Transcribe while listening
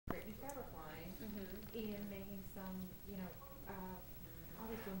in making some, all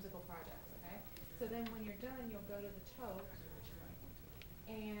these whimsical projects, okay? So then when you're done, you'll go to the tote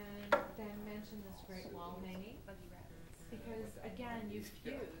and then mention this great wall hanging. Because again, you've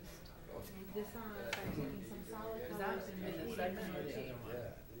fused this on by taking some solid colors and repeating the motif.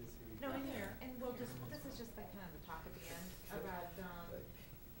 No, in here, and this is just like kind of the talk at the end about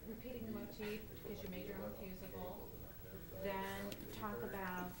repeating the motif because you made your own fusible. Then talk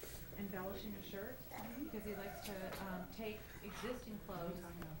about embellishing a shirt because he likes to take existing clothes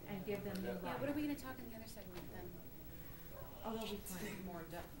and give them new life. Yeah, what are we going to talk in the other segment then? Oh, there'll be plenty. More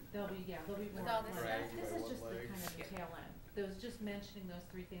depth. There'll be more. With all this Right. stuff? This is just the kind of the tail end. There was just mentioning those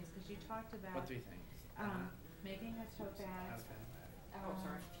three things because you talked about What 3 things? making a tote bag,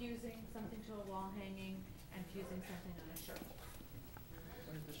 fusing something to a wall hanging, and fusing something on a shirt.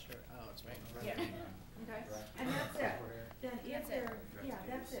 Where's the shirt? Oh, it's right in front Yeah. of me. Okay. And that's it. Then if That's it. there, yeah,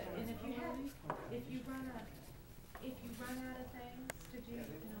 that's it. And if you run out of things to do,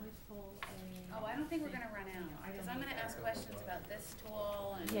 you can always pull a. Oh, I don't think we're going to run out. Because I'm going to ask questions about this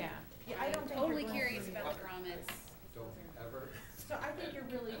tool. And Yeah. I don't think totally you're curious about the grommets. Don't ever. So I think you're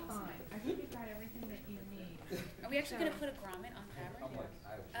really fine. I think you've got everything that you need. Are we actually going to put a grommet on fabric? I'm like,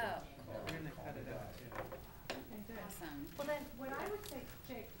 I Oh, We're gonna cut it out too. Okay, good. awesome. Well then, what I would say,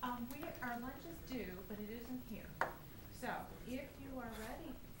 Jake, our lunch is due, but it isn't here. So if you are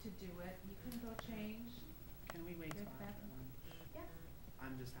ready to do it, you can go change. Can we wait till Good after bathroom. lunch? Yeah.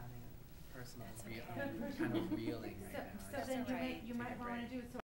 I'm just having a personal That's reel. okay. I'm kind of reeling So, right now. so then That's all right. you might Take a want to break. do it. So